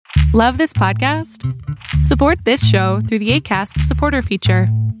Love this podcast? Support this show through the Acast supporter feature.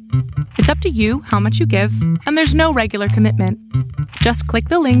 It's up to you how much you give, and there's no regular commitment. Just click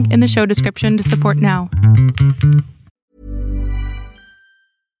the link in the show description to support now.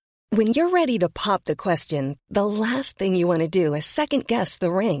 When you're ready to pop the question, the last thing you want to do is second-guess the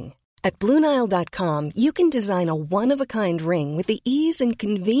ring. At BlueNile.com, you can design a one-of-a-kind ring with the ease and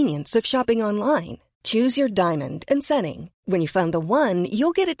convenience of shopping online. Choose your diamond and setting. When you find the one,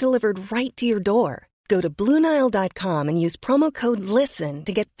 you'll get it delivered right to your door. Go to BlueNile.com and use promo code LISTEN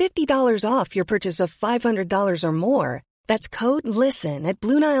to get $50 off your purchase of $500 or more. That's code LISTEN at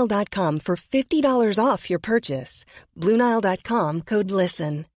BlueNile.com for $50 off your purchase. BlueNile.com, code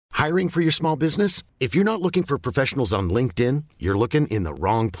LISTEN. Hiring for your small business? If you're not looking for professionals on LinkedIn, you're looking in the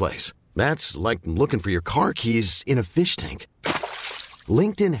wrong place. That's like looking for your car keys in a fish tank.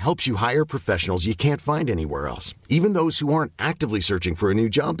 LinkedIn helps you hire professionals you can't find anywhere else, even those who aren't actively searching for a new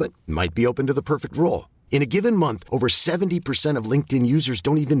job but might be open to the perfect role. In a given month, over 70% of LinkedIn users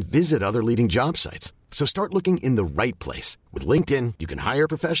don't even visit other leading job sites. So start looking in the right place. With LinkedIn, you can hire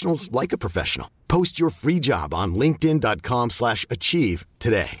professionals like a professional. Post your free job on linkedin.com/achieve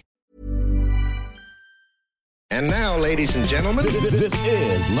today. And now, ladies and gentlemen, this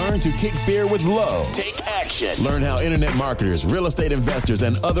is Learn to Kick Fear with Low. Take action. Learn how internet marketers, real estate investors,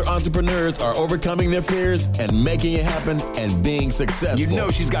 and other entrepreneurs are overcoming their fears and making it happen and being successful. You know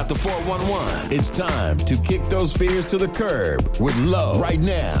she's got the 411. It's time to kick those fears to the curb with Low. Right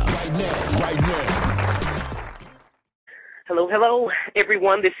now. Hello,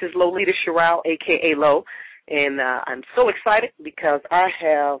 everyone. This is Lolita Sherrill, a.k.a. Low, and I'm so excited because I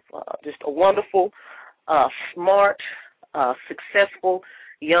have just a wonderful, smart, successful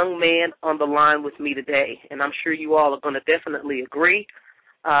young man on the line with me today, and I'm sure you all are going to definitely agree.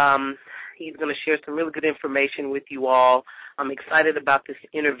 He's going to share some really good information with you all. I'm excited about this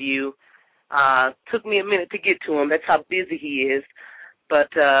interview. Took me a minute to get to him. That's how busy he is, but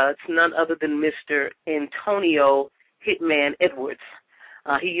it's none other than Mr. Antonio Hitman Edwards.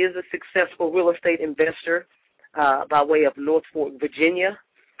 He is a successful real estate investor by way of North Fork, Virginia.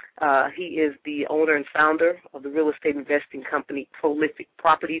 He is the owner and founder of the real estate investing company Prolific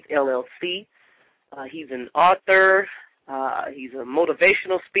Properties, LLC. He's an author. He's a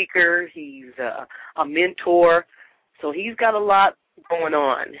motivational speaker. He's a mentor. So he's got a lot going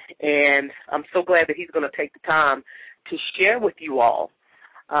on, and I'm so glad that he's going to take the time to share with you all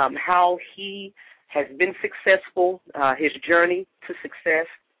how he has been successful, his journey to success,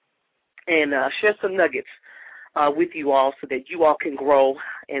 and share some nuggets with you all so that you all can grow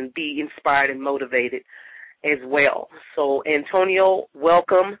and be inspired and motivated as well. So, Antonio,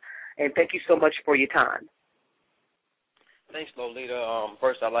 welcome, and thank you so much for your time. Thanks, Lolita.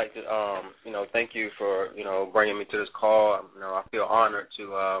 First, I'd like to, thank you for, bringing me to this call. I feel honored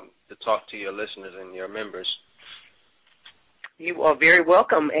to talk to your listeners and your members. You are very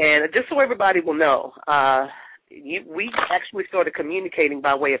welcome, and just so everybody will know, we actually started communicating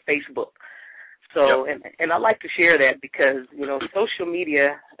by way of Facebook. So, yep. and I like to share that because, social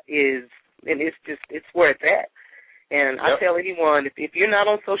media it's where it's at. And yep. I tell anyone, if you're not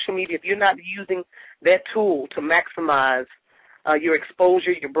on social media, if you're not using that tool to maximize your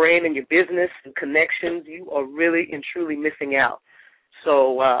exposure, your brand, and your business and connections, you are really and truly missing out.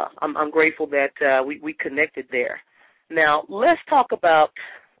 So I'm grateful that we connected there. Now, let's talk about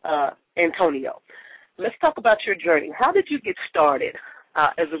Antonio. Let's talk about your journey. How did you get started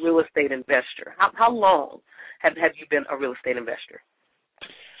as a real estate investor? How long have you been a real estate investor?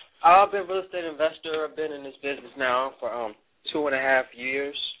 I've been a real estate investor. I've been in this business now for 2.5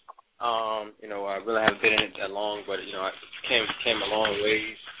 years. I really haven't been in it that long, but I came a long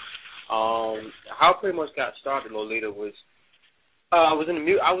ways. How I pretty much got started, Lolita, was I was in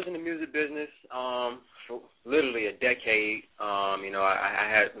the music business for literally a decade. I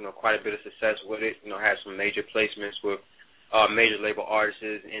had quite a bit of success with it. I had some major placements with major label artists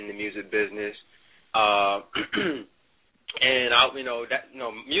in the music business. And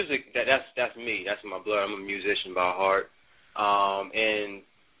music, that's me. That's in my blood. I'm a musician by heart. And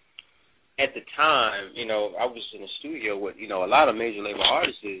at the time, I was in the studio with, a lot of major label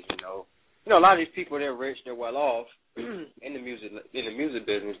artists. A lot of these people, they're rich, they're well off in the music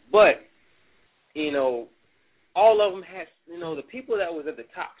business. But, all of them had, the people that was at the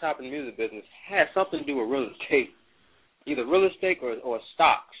top in the music business had something to do with real estate, either real estate or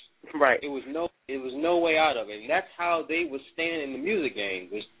stocks. Right. It was no way out of it. And that's how they would stand in the music game,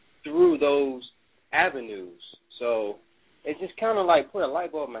 was through those avenues. So it just kind of like put a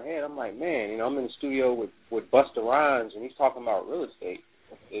light bulb in my head. I'm like, man, I'm in the studio with Busta Rhymes and he's talking about real estate.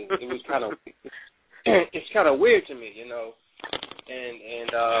 It was kind of it's kind of weird to me,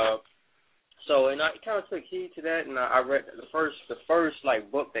 And I kind of took heed to that, and I read the first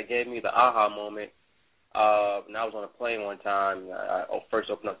like book that gave me the aha moment. And I was on a plane one time. I first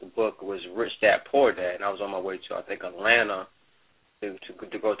opened up the book was Rich Dad Poor Dad, and I was on my way to I think Atlanta to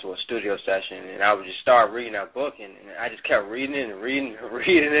go to a studio session, and I would just start reading that book, and I just kept reading it and reading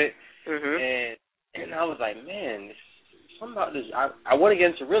it, and I was like, man, something about this. I want to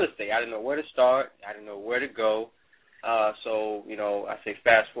get into real estate. I didn't know where to start. I didn't know where to go. So I say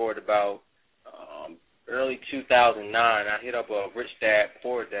fast forward about early 2009, I hit up a Rich Dad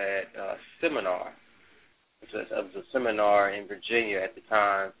Poor Dad seminar. It was a seminar in Virginia at the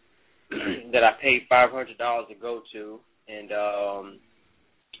time that I paid $500 to go to, and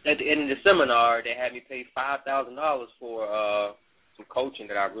at the end of the seminar, they had me pay $5,000 for some coaching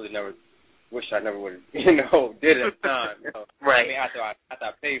that I really wish I never would have did at the time. Right. I mean, after I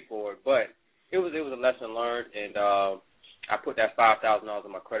paid for it, but it was a lesson learned, and I put that $5,000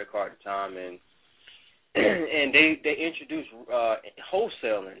 on my credit card at the time, and they introduced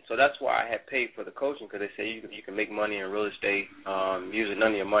wholesaling, so that's why I had paid for the coaching, because they say you can make money in real estate using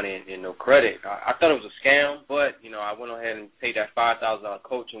none of your money and no credit. I thought it was a scam, but I went ahead and paid that $5,000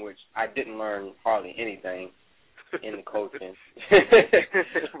 coaching, which I didn't learn hardly anything in the coaching.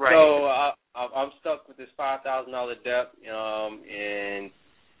 Right. So I'm stuck with this $5,000 debt,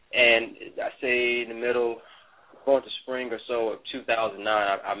 and I say in the middle, going to spring or so of 2009,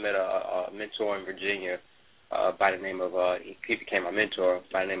 I met a mentor in Virginia by the name of he became my mentor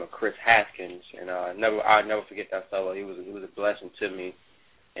by the name of Chris Haskins, and I'll never forget that fellow. He was a blessing to me,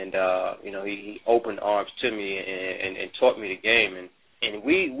 and he opened arms to me and taught me the game, and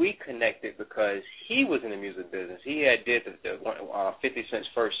we connected because he was in the music business. He had did the 50 Cent's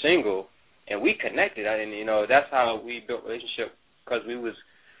first single, and we connected, and that's how we built a relationship, because we were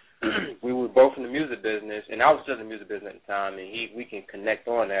both in the music business, and I was still in the music business at the time, and we can connect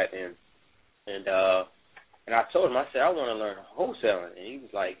on that, and I told him, I said, I want to learn wholesaling, and he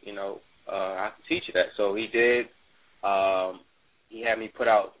was like, I can teach you that. So he did. He had me put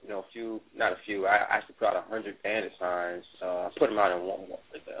out, I actually put out 100 bandit signs. I put them out in one.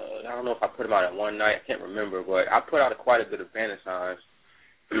 I don't know if I put them out in one night. I can't remember, but I put out quite a bit of bandit signs.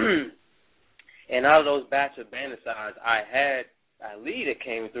 And out of those batch of bandit signs, I had a lead that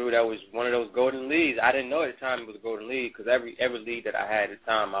came through that was one of those golden leads. I didn't know at the time it was a golden lead, because every lead that I had at the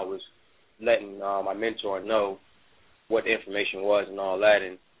time, I was letting my mentor know what the information was and all that.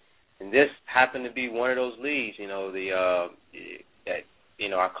 And this happened to be one of those leads.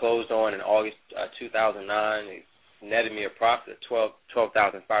 I closed on in August 2009. It netted me a profit of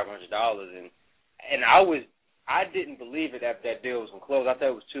 $12,500, and I didn't believe it after that deal was going to close. I thought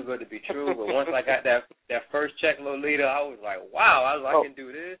it was too good to be true. But once I got that first check, Lolita, I was like, wow, I can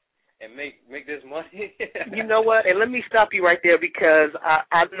do this and make this money. You know what? And let me stop you right there, because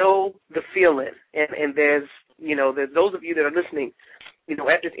I know the feeling. And there's those of you that are listening,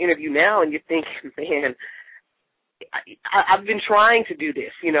 at this interview now, and you're thinking, man, I've been trying to do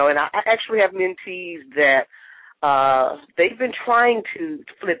this, and I actually have mentees that they've been trying to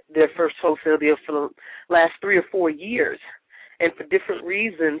flip their first wholesale deal for the last 3 or 4 years, and for different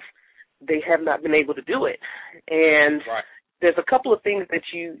reasons, they have not been able to do it. And There's a couple of things that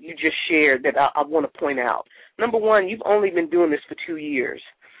you just shared that I want to point out. Number one, you've only been doing this for 2 years,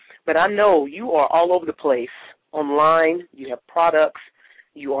 but I know you are all over the place online. You have products.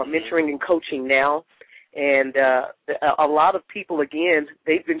 You are mentoring and coaching now. And a lot of people, again,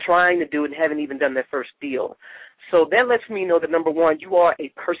 they've been trying to do it and haven't even done their first deal. So that lets me know that, number one, you are a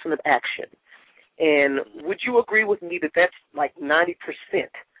person of action. And would you agree with me that that's like 90%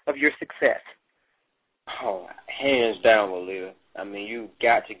 of your success? Oh, hands down, Lolita. I mean, you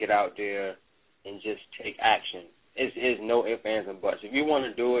got to get out there and just take action. It's no ifs, ands, and buts. If you want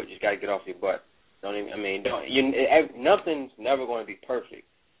to do it, you just got to get off your butt. Nothing's never going to be perfect.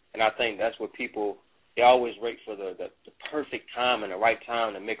 And I think that's what people, they always wait for the perfect time and the right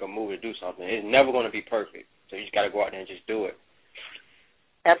time to make a move to do something. It's never going to be perfect. So you just got to go out there and just do it.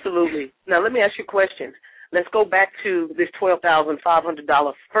 Absolutely. Now, let me ask you a question. Let's go back to this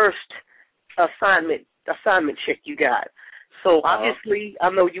 $12,500 first assignment check you got. So obviously, I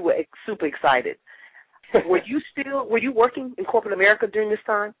know you were super excited. Were you working in corporate America during this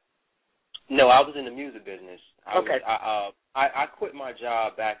time? No, I was in the music business. I quit my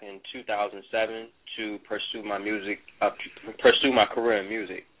job back in 2007 to pursue my pursue my career in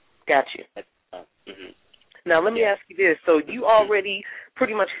music. Gotcha. Now, let me ask you this. So you already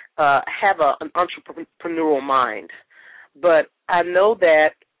pretty much have an entrepreneurial mind, but I know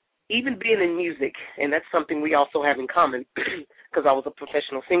that even being in music, and that's something we also have in common because I was a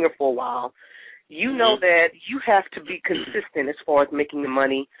professional singer for a while, you know that you have to be consistent as far as making the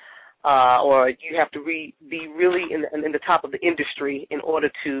money, or you have to be really in the top of the industry in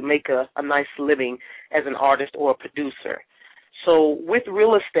order to make a nice living as an artist or a producer. So with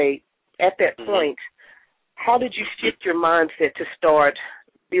real estate, at that point, how did you shift your mindset to start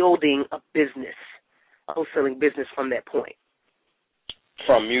building a business, a wholesaling business from that point?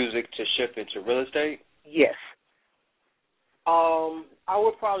 From music to shift into real estate? Yes. I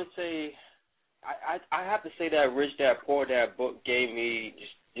would probably say I have to say that Rich Dad Poor Dad book gave me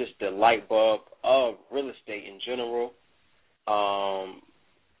just the light bulb of real estate in general,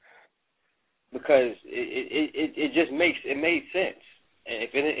 because it just made sense. And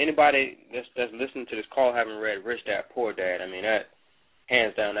if anybody that's listening to this call haven't read Rich Dad Poor Dad, I mean, that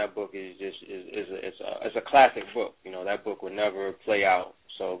hands down, that book is a classic book. You know, that book will never play out.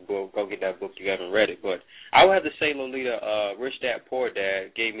 So go get that book if you haven't read it. But I would have to say, Lolita, Rich Dad Poor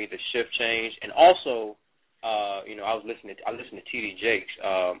Dad gave me the shift change, and also, you know, I listened to T.D. Jakes,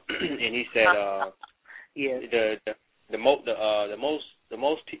 and he said, the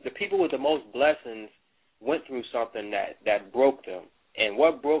people with the most blessings went through something that broke them, and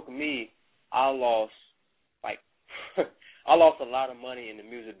what broke me, I lost a lot of money in the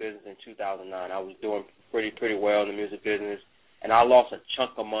music business in 2009. I was doing pretty well in the music business, and I lost a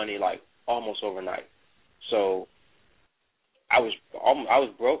chunk of money like almost overnight. So I was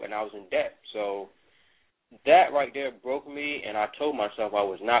broke and I was in debt. So that right there broke me, and I told myself I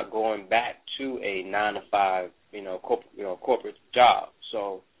was not going back to a 9-to-5, corporate job.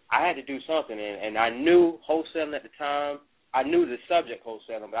 So I had to do something, and I knew wholesaling at the time. I knew the subject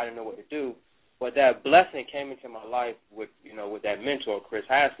wholesaling, but I didn't know what to do. But that blessing came into my life with that mentor, Chris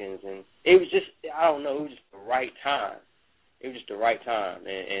Haskins, and it was just, I don't know, it was just the right time. It was just the right time,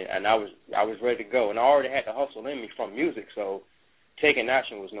 and I was ready to go, and I already had the hustle in me from music, so taking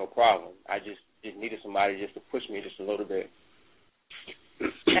action was no problem. I just needed somebody just to push me just a little bit.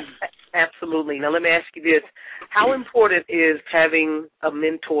 Absolutely. Now let me ask you this: how important is having a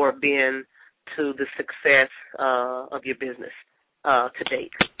mentor been to the success of your business to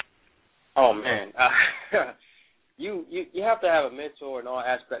date? Oh man, you have to have a mentor in all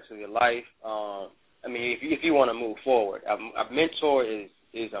aspects of your life. I mean, if you want to move forward, a mentor is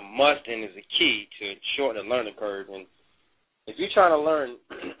a must and is a key to shorten the learning curve. And if you're trying to learn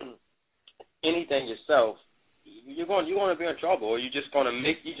anything yourself, you're going to be in trouble, or you're just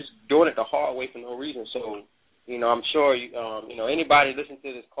doing it the hard way for no reason. So, I'm sure anybody listening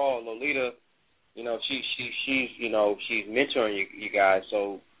to this call, Lolita, she's mentoring you guys.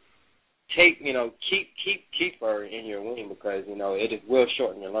 So keep her in your wing, because it will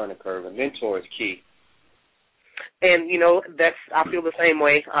shorten your learning curve. A mentor is key. And I feel the same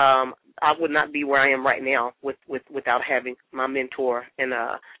way. I would not be where I am right now without having my mentor. And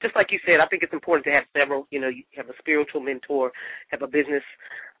just like you said, I think it's important to have several. You have a spiritual mentor, have a business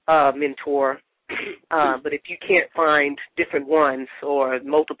mentor. But if you can't find different ones or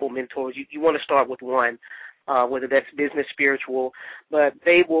multiple mentors, you want to start with one, whether that's business, spiritual. But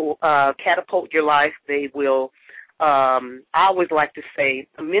they will catapult your life. They will. I always like to say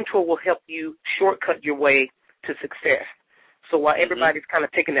a mentor will help you shortcut your way to success. So while everybody's kind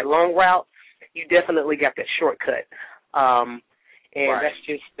of taking that long route, you definitely got that shortcut. And right.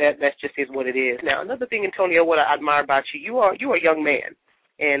 That's just is what it is. Now, another thing, Antonio, what I admire about you, you are a young man,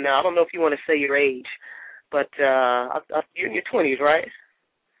 and I don't know if you want to say your age, but you're in your 20s, right?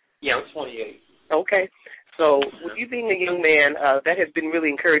 Yeah, I'm 28. Okay. So with you being a young man, that has been really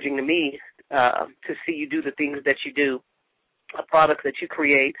encouraging to me to see you do the things that you do, products that you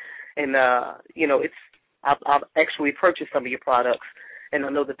create, and I've actually purchased some of your products, and I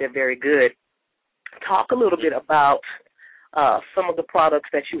know that they're very good. Talk a little bit about some of the products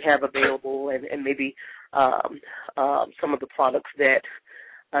that you have available, and maybe some of the products that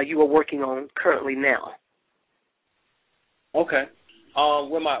you are working on currently now. Okay. Well,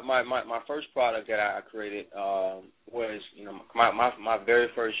 my first product that I created was, my very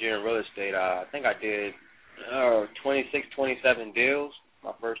first year in real estate. I think I did 26, 27 deals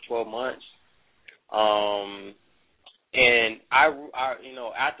my first 12 months. And I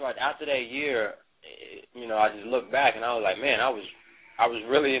after that year, I just looked back and I was like, man, I was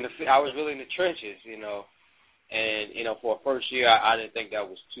really in the trenches, and for a first year, I didn't think that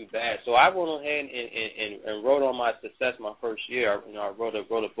was too bad. So I went ahead and wrote on my success my first year. I wrote a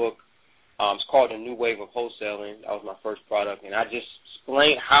book. It's called The New Wave of Wholesaling. That was my first product, and I just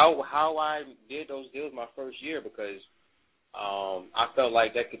explained how I did those deals my first year, because I felt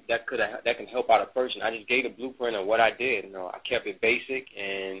like that can help out a person. I just gave a blueprint of what I did. I kept it basic,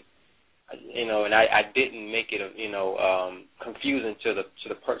 and and I didn't make it, confusing to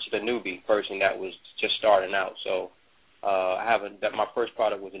the newbie person that was just starting out. So my first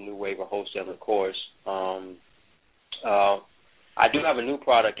product was a New Wave of Wholesaling course. I do have a new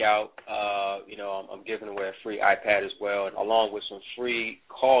product out. I'm giving away a free iPad as well, and along with some free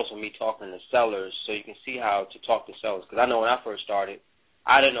calls with me talking to sellers, so you can see how to talk to sellers. Because I know when I first started,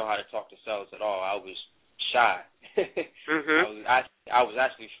 I didn't know how to talk to sellers at all. I was shy. Mm-hmm. I was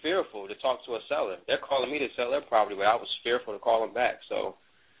actually fearful to talk to a seller. They're calling me to sell their property, but I was fearful to call them back. So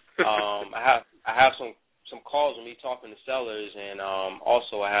I have some calls with me talking to sellers, and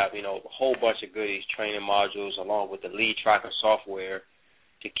also I have a whole bunch of goodies, training modules, along with the lead tracker software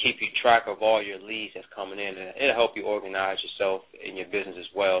to keep you track of all your leads that's coming in, and it'll help you organize yourself in your business as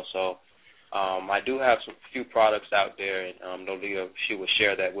well. So I do have some few products out there, and Lolita, she will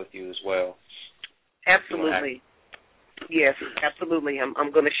share that with you as well. Absolutely. Yes, absolutely.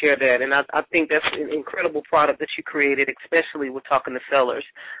 I'm going to share that, and I think that's an incredible product that you created, especially with talking to sellers.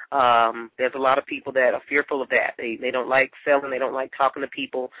 There's a lot of people that are fearful of that. They don't like selling. They don't like talking to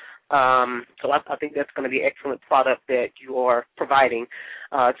people. So I think that's going to be an excellent product that you are providing,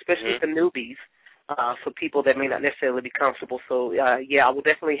 especially for newbies, for people that may not necessarily be comfortable. So, I will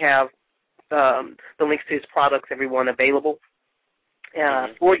definitely have the links to his products, everyone, available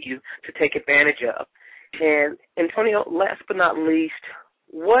for you to take advantage of. And, Antonio, last but not least,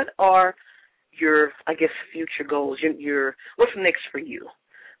 what are your, future goals? What's next for you?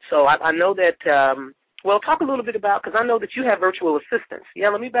 So I know that, talk a little bit about, because I know that you have virtual assistants. Yeah,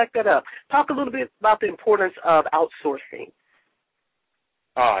 let me back that up. Talk a little bit about the importance of outsourcing.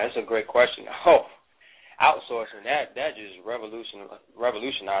 Oh, that's a great question. Oh, outsourcing, that just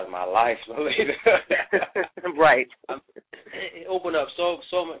revolutionized my life. Right. It opened up so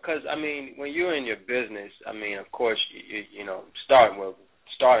much, because, when you're in your business, of course,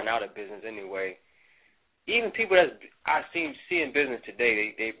 starting out a business anyway, even people that I see in business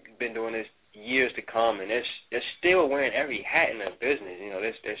today, they've been doing this years to come, and they're still wearing every hat in their business.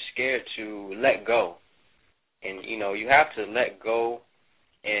 They're scared to let go. And, you have to let go.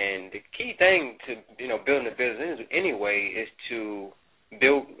 And the key thing to, building a business anyway is to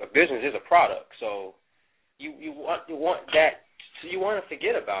build a business is a product. So you want that, so you want to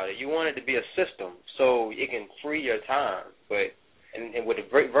forget about it. You want it to be a system so it can free your time. But and with the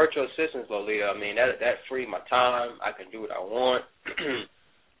virtual assistants, Lolita, that freed my time. I can do what I want. It's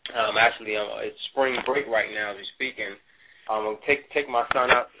spring break right now as we're speaking. I'm gonna take my son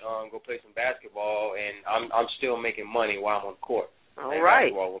out, go play some basketball, and I'm still making money while I'm on the court. All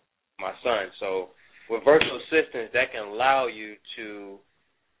right. With my son. So with virtual assistants, that can allow you to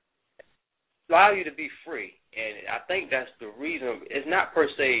be free. And I think that's the reason. It's not per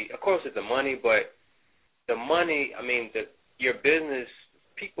se, of course, it's the money, but the money, your business,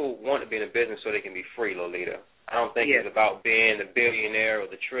 people want to be in a business so they can be free, Lolita. I don't think it's about being the billionaire or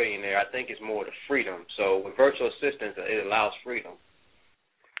the trillionaire. I think it's more the freedom. So with virtual assistants, it allows freedom.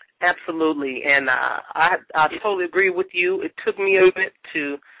 Absolutely, and I totally agree with you. It took me a bit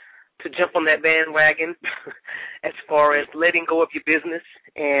to jump on that bandwagon as far as letting go of your business,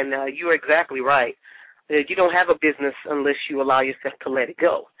 and you're exactly right. You don't have a business unless you allow yourself to let it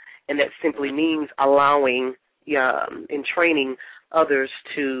go, and that simply means allowing and training others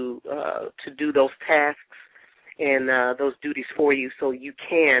to do those tasks and those duties for you, so you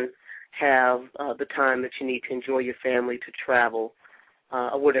can have the time that you need to enjoy your family, to travel,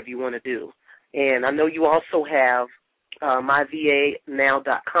 or whatever you want to do. And I know you also have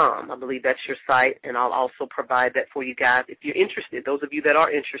myvanow.com. I believe that's your site, and I'll also provide that for you guys if you're interested, those of you that are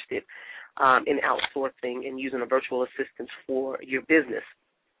interested in outsourcing and using a virtual assistant for your business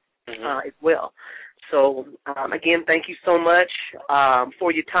as well. So, again, thank you so much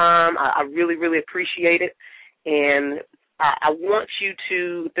for your time. I really, really appreciate it. And I want you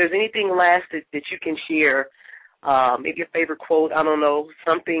to, if there's anything last that you can share, maybe your favorite quote, I don't know,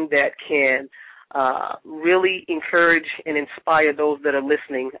 something that can really encourage and inspire those that are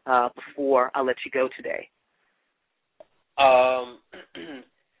listening before I let you go today.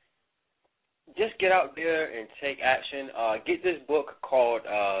 Just get out there and take action. Get this book called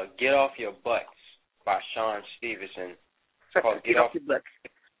Get Off Your Butts by Sean Stevenson. It's called Get Off Your Butts.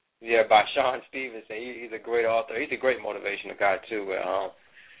 Yeah, by Sean Stevenson. He's a great author. He's a great motivational guy, too.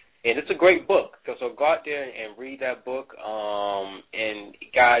 And it's a great book. So go out there and read that book. And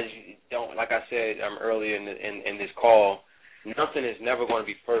guys, don't, like I said earlier in this call, nothing is never going to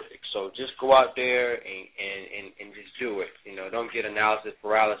be perfect. So just go out there and just do it. Don't get analysis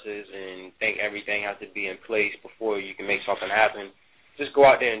paralysis and think everything has to be in place before you can make something happen. Just go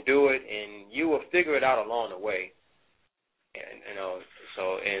out there and do it, and you will figure it out along the way. And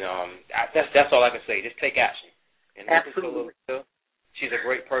So, and that's all I can say. Just take action. And Absolutely. Lolita, she's a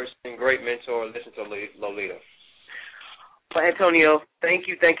great person, great mentor. Listen to Lolita. Well, Antonio, thank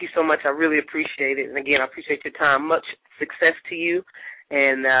you so much. I really appreciate it. And, again, I appreciate your time. Much success to you.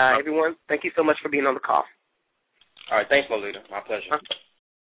 And, everyone, thank you so much for being on the call. All right. Thanks, Lolita. My pleasure.